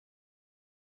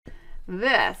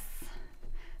This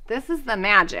is the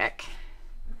magic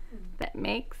that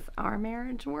makes our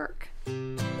marriage work.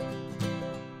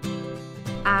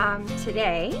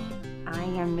 Today I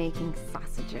am making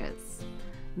sausages.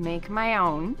 Make my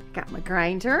own. Got my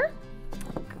grinder.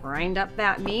 Grind up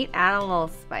that meat, add a little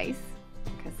spice,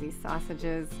 because these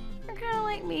sausages are kind of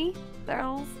like me. They're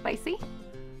a little spicy.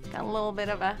 Got a little bit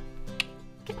of a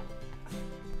kick.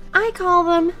 I call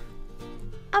them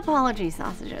apology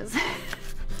sausages.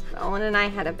 Owen and I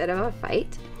had a bit of a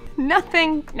fight.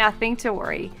 Nothing to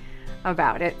worry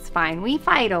about. It's fine. We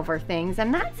fight over things,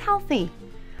 and that's healthy.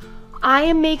 I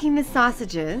am making the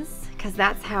sausages because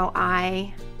that's how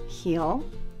I heal,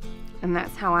 and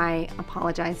that's how I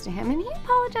apologize to him, and he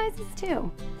apologizes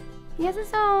too. He has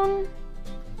his own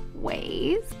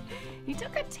ways. He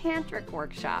took a tantric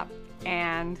workshop,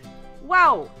 and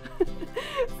whoa!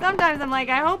 Sometimes I'm like,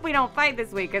 I hope we don't fight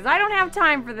this week because I don't have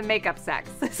time for the makeup sex.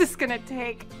 This is gonna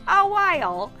take a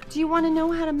while. Do you want to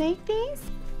know how to make these?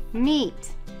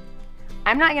 Meat.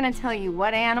 I'm not gonna tell you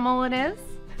what animal it is.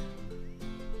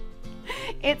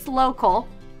 It's local.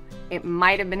 It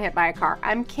might have been hit by a car.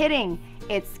 I'm kidding.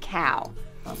 It's cow.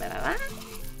 A little bit of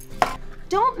that.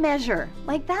 Don't measure.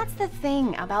 Like, that's the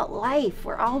thing about life.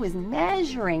 We're always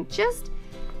measuring. Just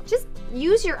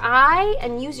use your eye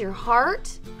and use your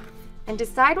heart and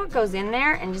decide what goes in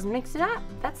there and just mix it up.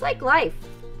 That's like life.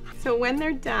 So when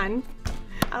they're done,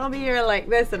 I'll be here like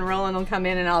this and Roland will come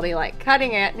in and I'll be like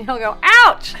cutting it and he'll go,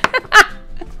 ouch!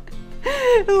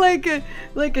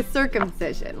 like a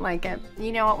circumcision,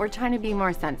 you know what, we're trying to be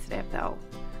more sensitive though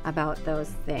about those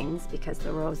things because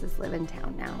the Roses live in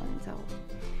town now, and so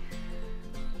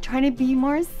trying to be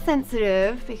more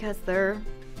sensitive because they're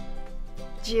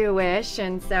Jewish,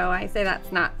 and so I say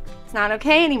it's not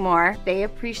okay anymore. They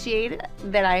appreciate it,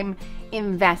 that I'm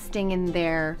investing in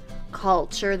their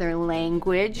culture, their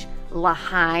language.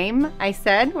 L'chaim, I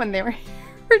said when they were here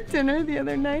for dinner the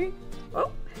other night.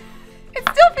 Oh. It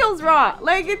still feels raw.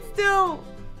 Like, it's still,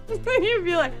 you'd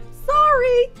be like,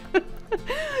 sorry.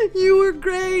 You were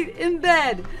great in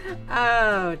bed.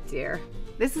 Oh dear.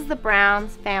 This is the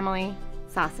Browns family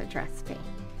sausage recipe.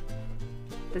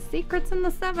 The secret's in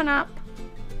the 7-Up.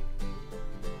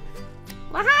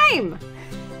 L'chaim.